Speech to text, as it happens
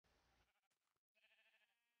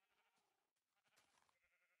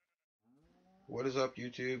What is up,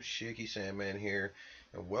 YouTube? Shaky Sandman here,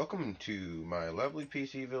 and welcome to my lovely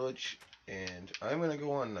PC village. And I'm gonna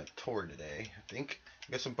go on a tour today. I think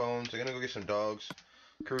I got some bones. I'm gonna go get some dogs.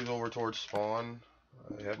 Cruise over towards spawn.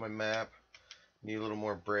 I have my map. Need a little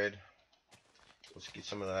more bread. Let's get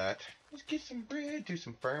some of that. Let's get some bread. Do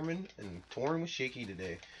some farming and touring with Shaky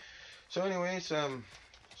today. So, anyways,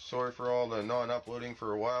 sorry for all the non-uploading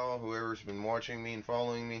for a while. Whoever's been watching me and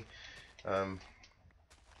following me.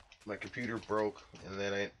 My computer broke, and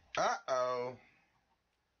then uh-oh.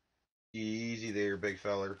 Easy there, big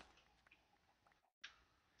feller.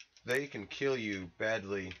 They can kill you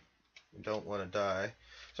badly. You don't want to die.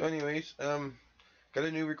 So anyways, got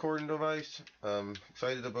a new recording device.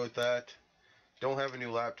 Excited about that. Don't have a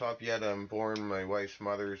new laptop yet. I'm borrowing my wife's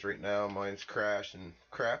mother's right now. Mine's crashed and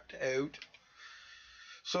crapped out.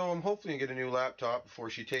 So I'm hoping to get a new laptop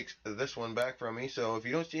before she takes this one back from me. So if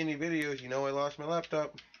you don't see any videos, you know I lost my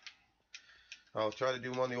laptop. I'll try to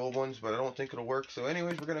do them on the old ones, but I don't think it'll work. So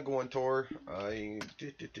anyways, we're going to go on tour. We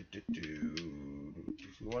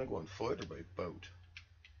want to go on foot or by boat?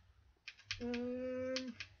 Is there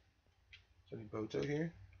any boats out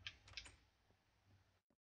here?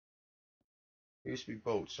 There used to be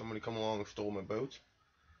boats. Somebody come along and stole my boat.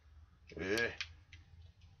 Yeah.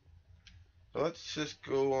 So let's just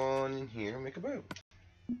go on in here and make a boat.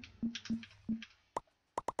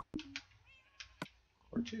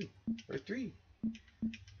 Or two. Or three.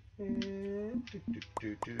 And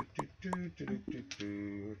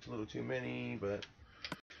it's a little too many, but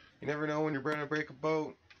you never know when you're going to break a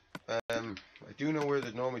boat. I do know where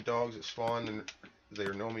the normally dogs that spawn, and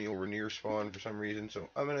they're normally over near spawn for some reason, so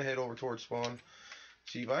I'm going to head over towards spawn,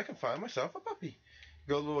 see if I can find myself a puppy.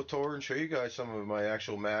 Go a little tour and show you guys some of my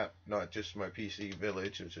actual map, not just my PC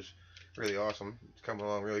village, which is really awesome. It's coming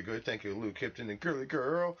along really good. Thank you, Luke Kipton and Girly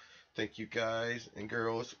Girl. Thank you guys and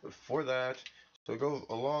girls for that. So go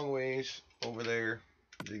a long ways over there.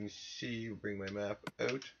 As you can see, bring my map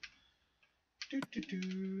out.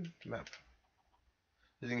 Map.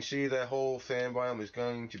 As you can see, that whole fan biome is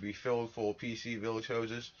going to be filled full of PC village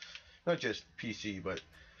houses. Not just PC, but,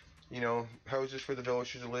 you know, houses for the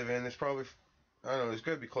villagers to live in. There's probably, I don't know, there's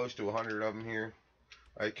got to be close to 100 of them here.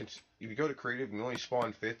 If you go to creative, you only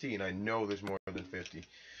spawn 50, and I know there's more than 50.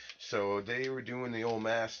 So they were doing the old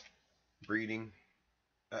mass breeding.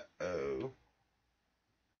 Uh-oh.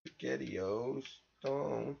 SpaghettiOs.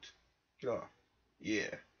 Don't. Get off. Yeah.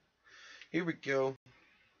 Here we go.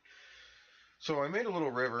 So I made a little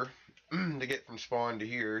river to get from spawn to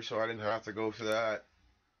here, so I didn't have to go through that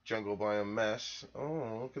jungle biome mess.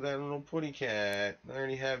 Oh, look at that little putty cat. I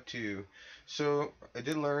already have two. So I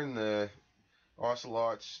did learn the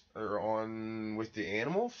ocelots are on with the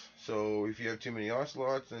animals. So if you have too many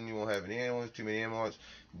ocelots, then you won't have any animals. Too many animals.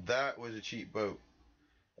 That was a cheap boat.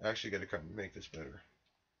 I actually got to come make this better.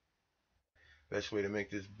 Best way to make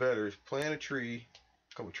this better is plant a tree.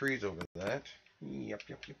 A couple trees over that. Yep.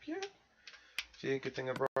 See, good thing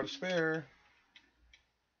I brought a spare.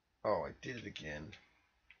 Oh, I did it again.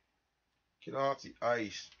 Get off the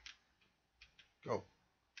ice. Go.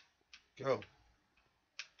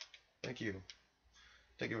 Thank you.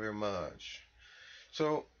 Thank you very much.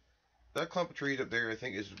 So, that clump of trees up there I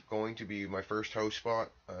think is going to be my first house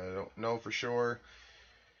spot. I don't know for sure.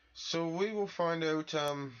 So we will find out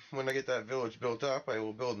when I get that village built up. I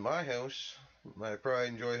will build my house. My pride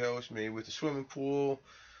and joy house made with a swimming pool.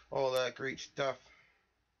 All that great stuff.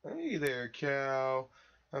 Hey there, cow.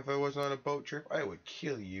 If I wasn't on a boat trip, I would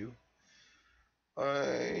kill you.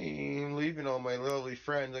 I'm leaving all my lovely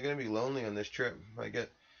friends. I'm going to be lonely on this trip. I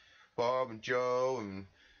get Bob and Joe and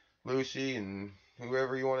Lucy and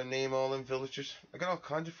whoever you want to name, all them villagers. I got all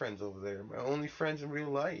kinds of friends over there. My only friends in real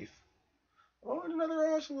life. Oh, and another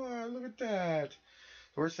ocelot. Look at that.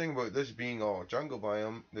 The worst thing about this being all jungle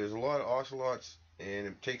biome, there's a lot of ocelots, and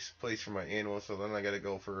it takes place for my animals, so then I gotta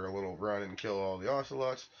go for a little run and kill all the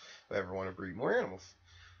ocelots if I ever want to breed more animals.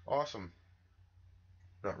 Awesome.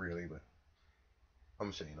 Not really, but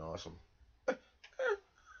I'm saying awesome.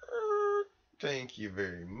 Thank you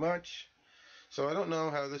very much. So I don't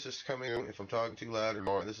know how this is coming out, if I'm talking too loud or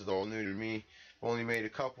not. This is all new to me. I've only made a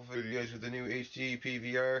couple videos with the new HD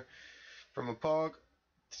PVR from a POG.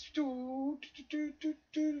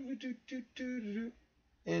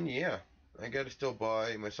 And yeah, I gotta still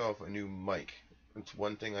buy myself a new mic. It's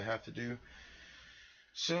one thing I have to do.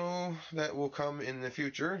 So that will come in the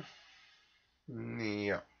future.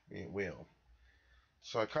 Yeah, it will.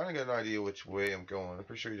 So I kind of got an idea which way I'm going. I'm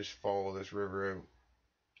pretty sure you just follow this river out.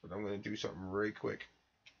 But I'm going to do something very quick.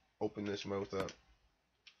 Open this mouth up.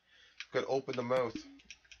 Gotta open the mouth.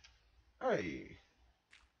 Hey.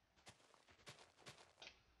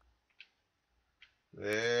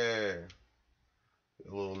 There.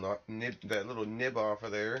 A little nib, that little nib off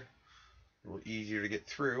of there. A little easier to get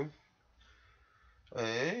through.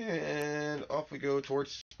 And off we go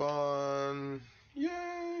towards spawn.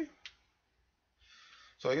 Yay!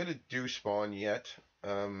 So I gotta do spawn yet.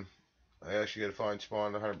 I actually gotta find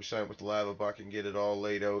spawn 100% with the lava bucket and get it all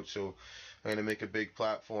laid out. So I'm gonna make a big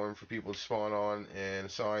platform for people to spawn on and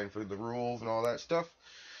assign for the rules and all that stuff.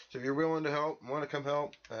 So if you're willing to help, want to come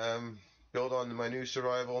help, build on my new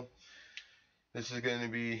survival. This is going to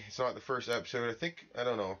be, it's not the first episode. I think, I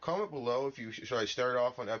don't know. Comment below if you should I start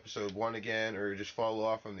off on episode 1 again or just follow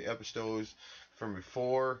off on the episodes from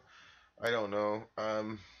before. I don't know. I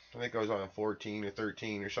think I was on 14 or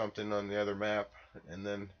 13 or something on the other map. And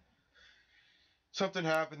then something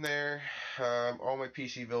happened there. All my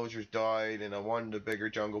PC villagers died and I wanted a bigger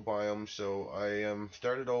jungle biome. So I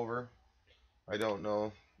started over. I don't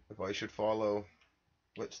know if I should follow.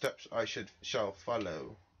 What steps I shall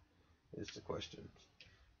follow is the question.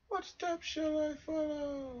 What steps shall I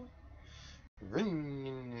follow?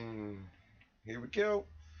 Ring. Here we go.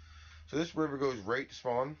 So this river goes right to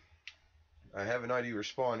spawn. I have an idea where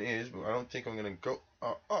spawn is, but I don't think I'm gonna go.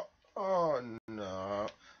 Oh no!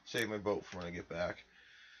 Save my boat for when I get back.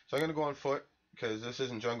 So I'm gonna go on foot because this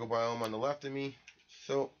isn't jungle biome on the left of me.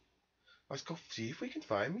 So let's go see if we can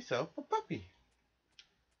find myself a puppy.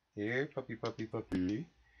 Here, puppy, puppy, puppy.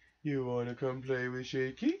 You wanna come play with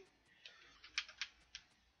Shaky?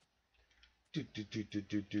 Do do do do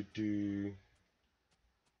do do do.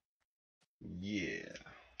 Yeah.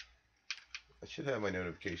 I should have my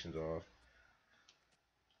notifications off.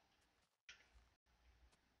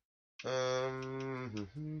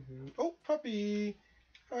 Oh, puppy.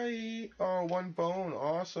 Hi. Oh, one bone.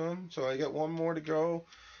 Awesome. So I got one more to go.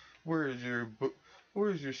 Where's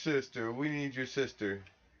your sister? We need your sister.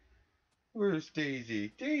 Where's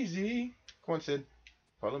Daisy? Daisy. Come on, Sid.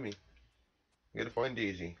 Follow me. We gotta find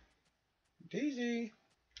Daisy. Daisy.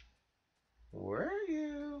 Where are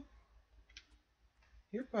you?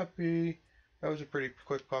 Here, puppy. That was a pretty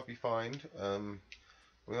quick puppy find.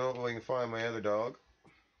 We don't know if we can find my other dog.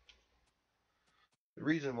 The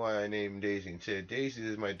reason why I named Daisy and Sid, Daisy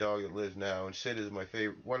is my dog that lives now, and Sid is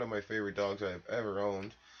one of my favorite dogs I've ever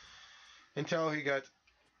owned. Until he got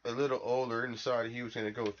a little older and decided he was going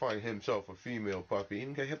to go find himself a female puppy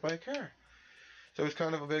and get hit by a car. So it's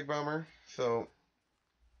kind of a big bummer. So,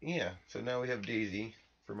 yeah. So now we have Daisy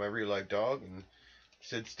for my real life dog, and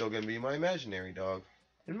Sid's still going to be my imaginary dog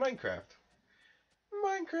in Minecraft.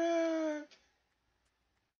 Minecraft!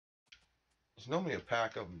 There's normally a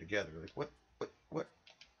pack of them together. Like, what?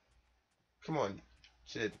 Come on,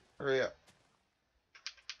 Sid, hurry up.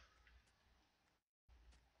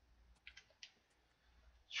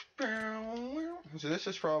 So this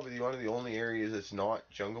is probably one of the only areas that's not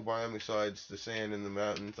jungle biome besides the sand in the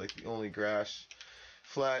mountains. Like the only grass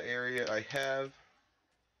flat area I have.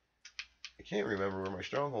 I can't remember where my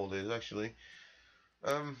stronghold is actually.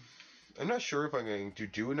 I'm not sure if I'm going to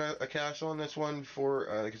do a castle on this one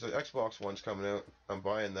before because the Xbox one's coming out. I'm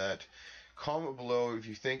buying that. Comment below if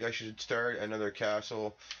you think I should start another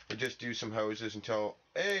castle or just do some houses until.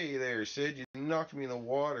 Hey there, Sid! You knocked me in the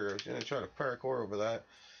water. I was gonna try to parkour over that.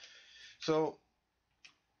 So,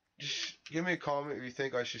 just give me a comment if you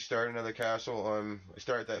think I should start another castle. I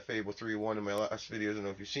started that Fable 3-1 in my last videos. I don't know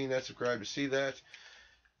if you've seen that. Subscribe to see that.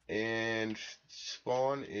 And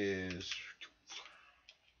spawn is.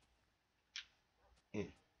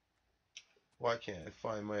 Why can't I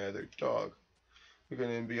find my other dog? You're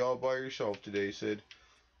gonna be all by yourself today, Sid.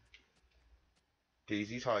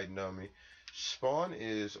 Daisy's hiding on me. Spawn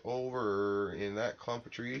is over in that clump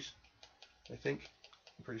of trees, I think.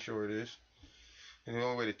 I'm pretty sure it is. And the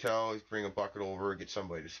only way to tell is bring a bucket over, get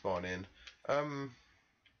somebody to spawn in.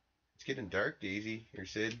 It's getting dark, Daisy. You're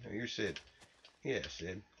Sid. Oh, you're Sid. Yeah,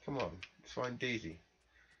 Sid. Come on. Let's find Daisy.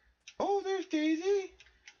 Oh, there's Daisy!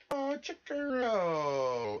 Oh, check her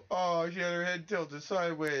out! Oh, she had her head tilted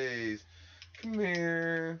sideways. Come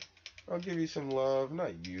here. I'll give you some love.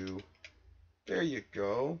 Not you. There you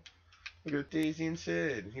go. Look at Daisy and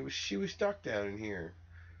Sid. She was stuck down in here.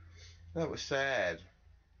 That was sad.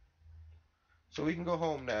 So we can go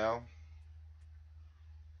home now.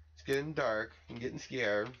 It's getting dark. I'm getting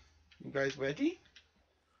scared. You guys ready?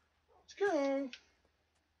 Let's go.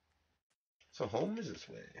 So home is this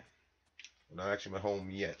way. Well, not actually my home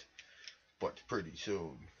yet, but pretty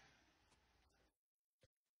soon.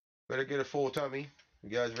 Better get a full tummy. You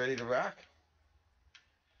guys ready to rock?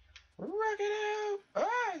 Rock it out!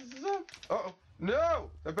 Ah! Uh-oh. No!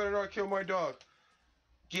 I better not kill my dog.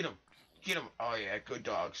 Get him. Get him. Oh yeah, good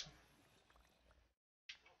dogs.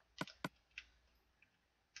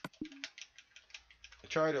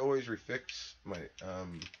 try to always refix my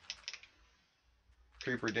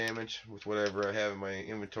creeper damage with whatever I have in my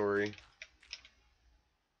inventory.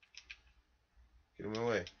 Get him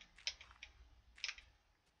away.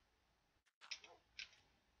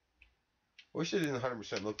 Wish it didn't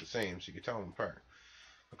 100% look the same so you could tell them apart.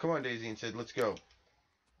 But come on, Daisy, and said, let's go.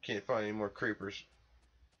 Can't find any more creepers.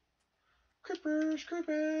 Creepers,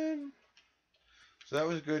 creeping. So that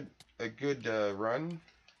was a good run.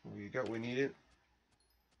 We got what we needed.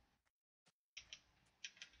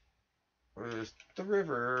 Where's the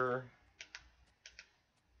river?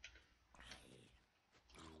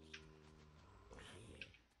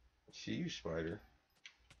 See you, spider.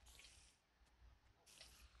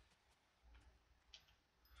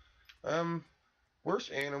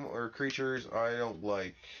 Worst animal or creatures I don't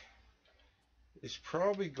like is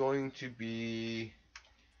probably going to be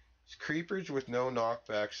creepers with no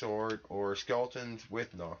knockback sword or skeletons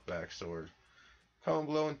with knockback sword. Comment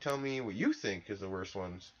below and tell me what you think is the worst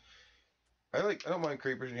ones. I don't mind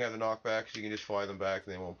creepers when you have the knockback, so you can just fly them back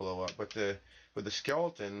and they won't blow up. But with the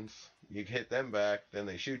skeletons, you hit them back, then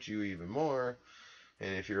they shoot you even more.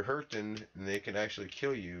 And if you're hurting, they can actually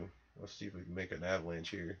kill you. Let's see if we can make an avalanche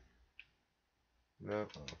here. No,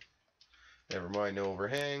 oh. Never mind, no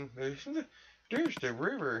overhang. There's the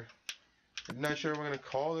river. I'm not sure what we're gonna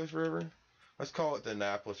call this river. Let's call it the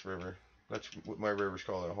Annapolis River. That's what my rivers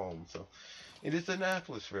call it at home. So it is the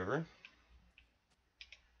Annapolis River.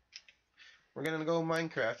 We're gonna go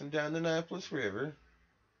Minecrafting down the Annapolis River.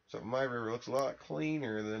 So my river looks a lot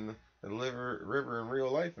cleaner than the river in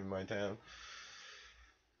real life in my town.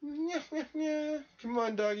 Yeah, yeah, yeah. Come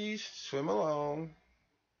on, doggies, swim along.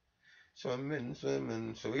 Swimming,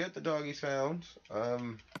 swimming. So we got the doggies found.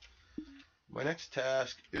 My next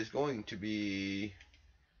task is going to be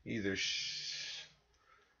either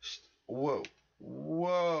whoa,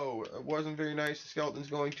 whoa! It wasn't very nice. The skeleton's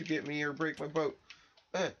going to get me or break my boat.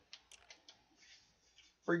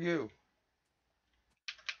 For you.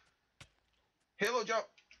 Halo jump.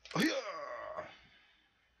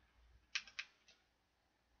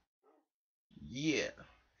 Yeah.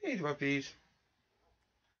 Hey, puppies.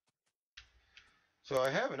 So I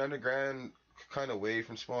have an underground kind of way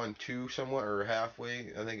from spawn 2 somewhat, or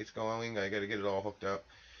halfway. I think it's going. I gotta get it all hooked up.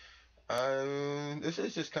 This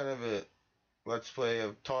is just kind of a let's play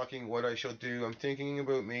of talking what I shall do. I'm thinking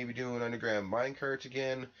about maybe doing underground minecarts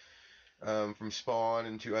again, from spawn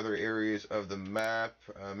into other areas of the map.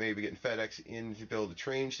 Maybe getting FedEx in to build a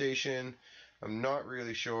train station. I'm not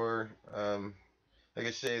really sure. Like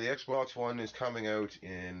I say, the Xbox One is coming out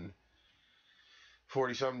in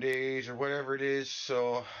 40 some days or whatever it is,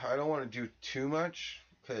 so I don't want to do too much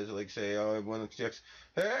because, like, say, oh, I want to X.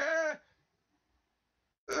 Ah!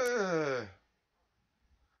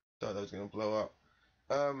 Thought that was gonna blow up.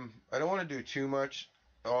 I don't want to do too much.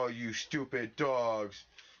 Oh, you stupid dogs!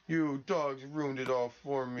 You dogs ruined it all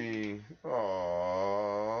for me.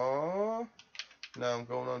 Aww. Now I'm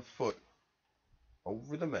going on foot.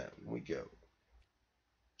 Over the mountain we go.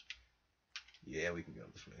 Yeah, we can go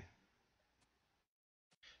this way.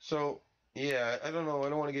 So, yeah, I don't know. I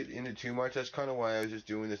don't want to get into too much. That's kind of why I was just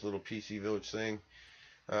doing this little PC Village thing.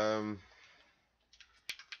 I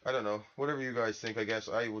don't know. Whatever you guys think, I guess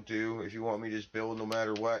I will do. If you want me to just build no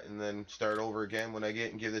matter what and then start over again when I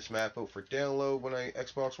get and give this map out for download when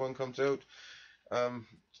Xbox One comes out.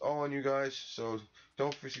 It's all on you guys, so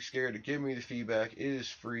don't be scared to give me the feedback. It is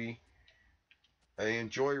free. I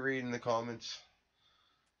enjoy reading the comments.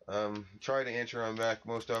 Try to answer on back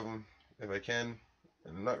most of them if I can.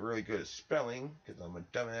 I'm not really good at spelling because I'm a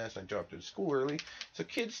dumbass and I dropped out of school early. So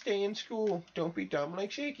kids, stay in school. Don't be dumb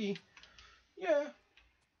like Shaky. Yeah,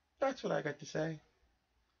 that's what I got to say.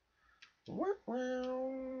 Whoa.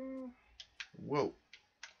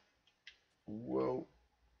 Whoa.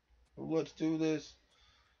 Let's do this.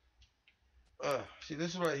 See,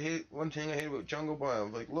 this is what I hate. One thing I hate about jungle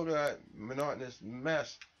biomes. Like, look at that monotonous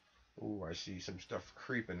mess. Ooh, I see some stuff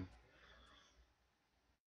creeping.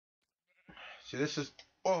 See, this is...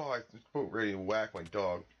 Oh, I'm about ready to whack my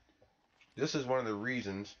dog. This is one of the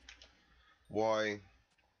reasons why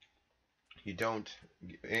you don't...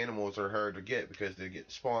 Animals are hard to get, because they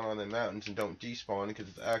get spawned on the mountains and don't despawn, because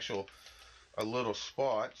it's a little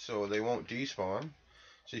spot, so they won't despawn.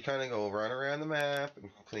 So you kind of go run around the map and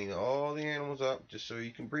clean all the animals up just so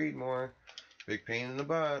you can breed more. Big pain in the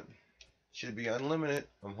butt. Should be unlimited.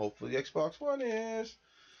 Hopefully the Xbox One is.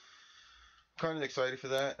 Kind of excited for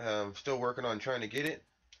that. Still working on trying to get it.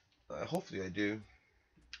 Hopefully I do.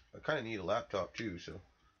 I kind of need a laptop too, so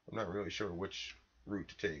I'm not really sure which route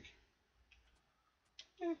to take.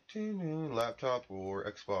 Laptop or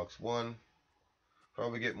Xbox One.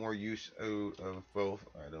 Probably get more use out of both.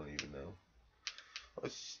 I don't even know.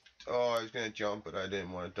 Oh, I was gonna jump, but I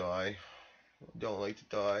didn't want to die. I don't like to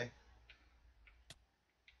die.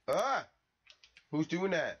 Ah! Who's doing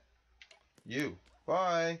that? You.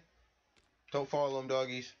 Bye. Don't follow them,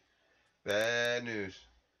 doggies. Bad news.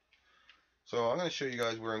 So I'm gonna show you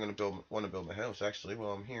guys where I'm gonna want to build my house. Actually,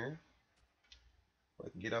 while I'm here, I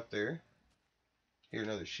can get up there. Hear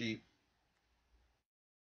another sheep.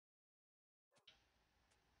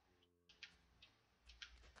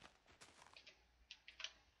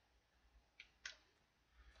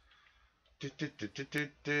 Stop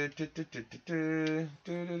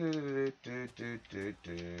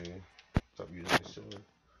using my sword.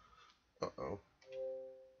 Uh-oh.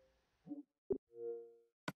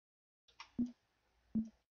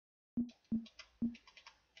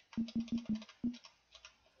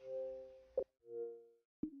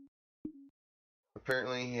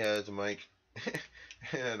 Apparently he has a mic.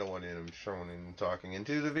 And I don't want him showing and talking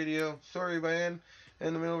into the video. Sorry, man.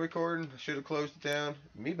 In the middle of recording, I should have closed it down.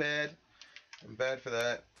 Me bad. I'm bad for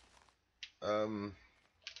that. Don't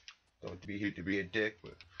be here to be a dick,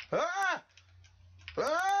 but ah!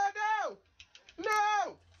 Ah! No!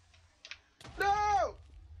 No! No!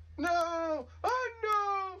 No! Oh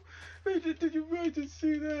no! Did you guys just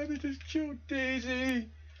see that? They just killed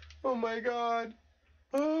Daisy. Oh my god.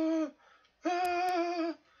 Ah!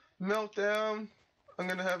 Ah! Meltdown. I'm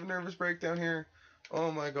gonna have a nervous breakdown here.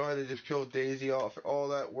 Oh my god, they just killed Daisy off all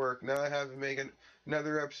that work. Now I have to make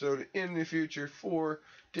another episode in the future for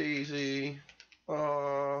Daisy.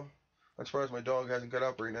 I'm surprised my dog hasn't got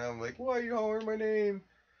up right now. I'm like, why are you hollering my name?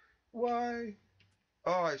 Why?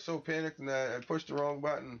 Oh, I so panicked in that I pushed the wrong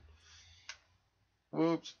button.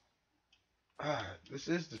 Whoops. Ah, this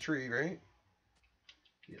is the tree, right?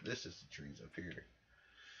 Yeah, this is the trees up here.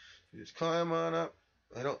 You just climb on up.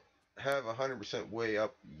 I don't have 100% way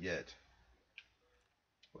up yet.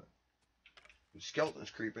 But the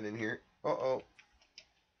skeleton's creeping in here. Uh-oh.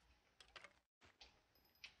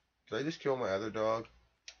 Did I just kill my other dog?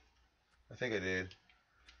 I think I did.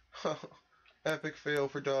 Epic fail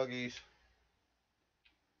for doggies.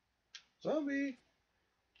 Zombie!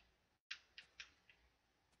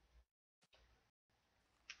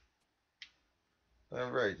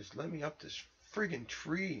 Alright, just let me up this friggin'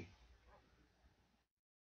 tree.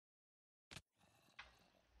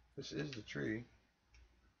 This is the tree.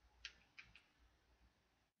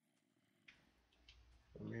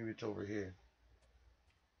 Or maybe it's over here.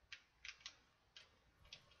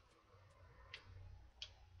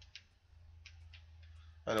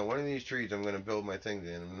 I know, one of these trees I'm going to build my things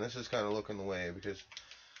in. And this is kind of looking the way because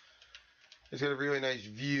it's got a really nice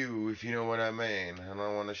view, if you know what I mean. And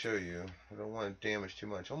I want to show you. I don't want to damage too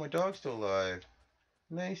much. Oh, my dog's still alive.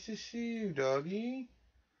 Nice to see you, doggy.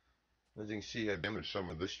 As you can see, I damaged some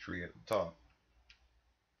of this tree at the top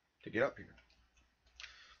to get up here.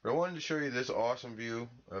 But I wanted to show you this awesome view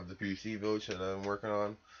of the PC village that I'm working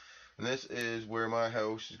on. And this is where my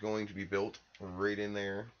house is going to be built. Right in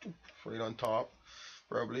there. Right on top.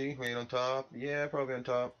 Probably. Right on top. Yeah, probably on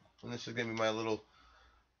top. And this is going to be my little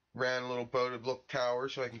round little boated look tower,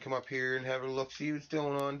 so I can come up here and have a look, see what's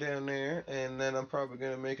going on down there. And then I'm probably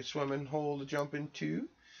going to make a swimming hole to jump into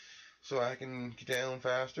so I can get down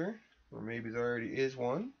faster. Or maybe there already is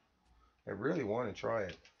one. I really want to try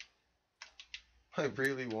it. I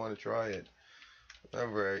really want to try it.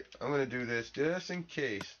 Alright, I'm going to do this just in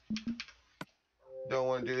case. Don't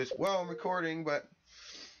want to do this while I'm recording, but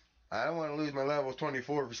I don't want to lose my level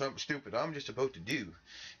 24 for something stupid I'm just about to do,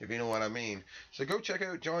 if you know what I mean. So go check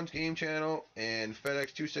out John's game channel and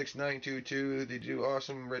FedEx26922. They do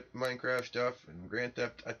awesome Minecraft stuff and Grand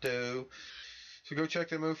Theft Auto. So go check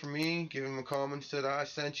them out for me. Give him a comment that I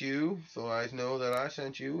sent you, so I know that I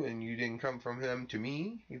sent you and you didn't come from him to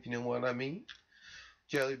me, if you know what I mean.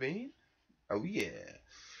 Jelly bean. Oh yeah.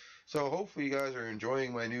 So hopefully you guys are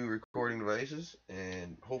enjoying my new recording devices,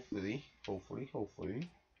 and hopefully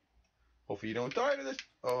you don't die to this.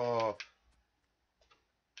 Oh,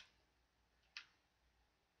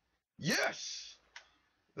 yes!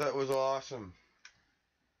 That was awesome.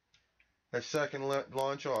 That second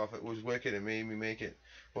launch off, it was wicked. It made me make it.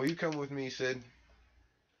 Well, you come with me, Sid.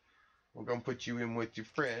 We're gonna put you in with your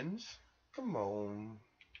friends. Come on.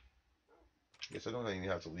 Guess I don't even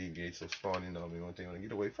have to leave gates. They'll spawn in on me when they want to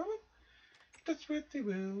get away from it. That's what they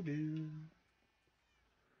will do.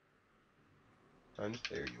 There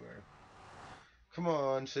you are. Come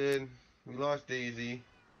on, Sid. We lost Daisy.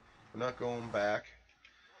 We're not going back.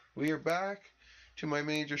 We are back to my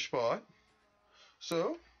major spot.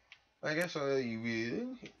 So, I guess I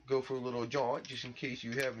will go for a little jaunt, just in case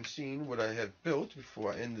you haven't seen what I have built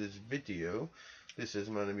before I end this video. This is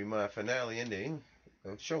going to be my finale ending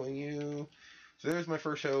of showing you. So there's my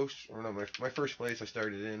first house, or no, my first place I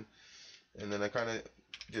started in, and then I kind of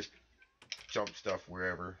just jumped stuff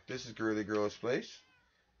wherever. This is Girly Girl's place.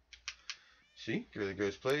 See, Girly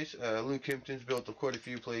Girl's place. Luke Kimpton's built quite a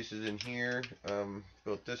few places in here.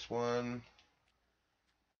 Built this one.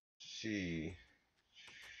 Let's see.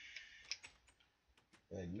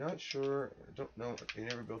 I'm not sure. I don't know. He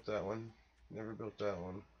never built that one. Never built that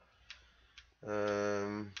one.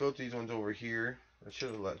 Built these ones over here. I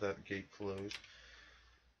should have let that gate close.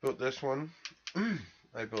 Built this one.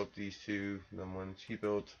 I built these two. Them ones. He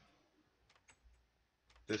built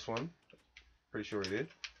this one. Pretty sure he did.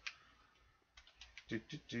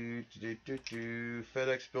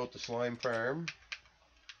 FedEx built the slime farm.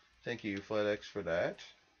 Thank you, FedEx, for that.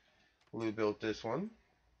 Lou built this one.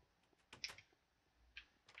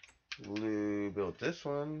 Lou built this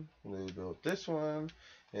one. Lou built this one.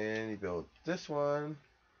 And he built this one.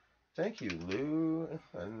 Thank you, Lou.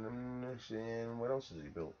 And what else has he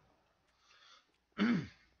built?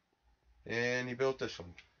 And he built this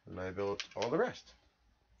one. And I built all the rest.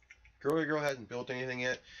 Girly Girl hasn't built anything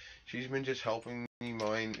yet. She's been just helping me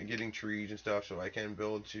mine, getting trees and stuff so I can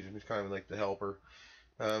build. She's kind of like the helper.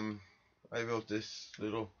 I built this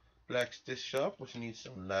little blacksmith shop, which needs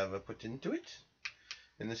some lava put into it.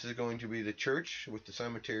 And this is going to be the church with the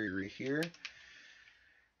cemetery right here.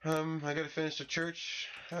 I gotta finish the church.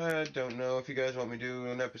 I don't know if you guys want me to do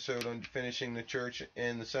an episode on finishing the church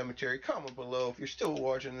and the cemetery. Comment below if you're still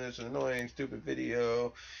watching this annoying, stupid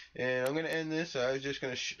video. And I'm gonna end this. I was just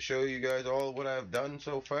gonna show you guys all what I've done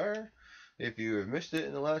so far. If you have missed it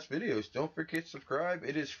in the last videos, don't forget to subscribe.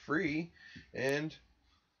 It is free. And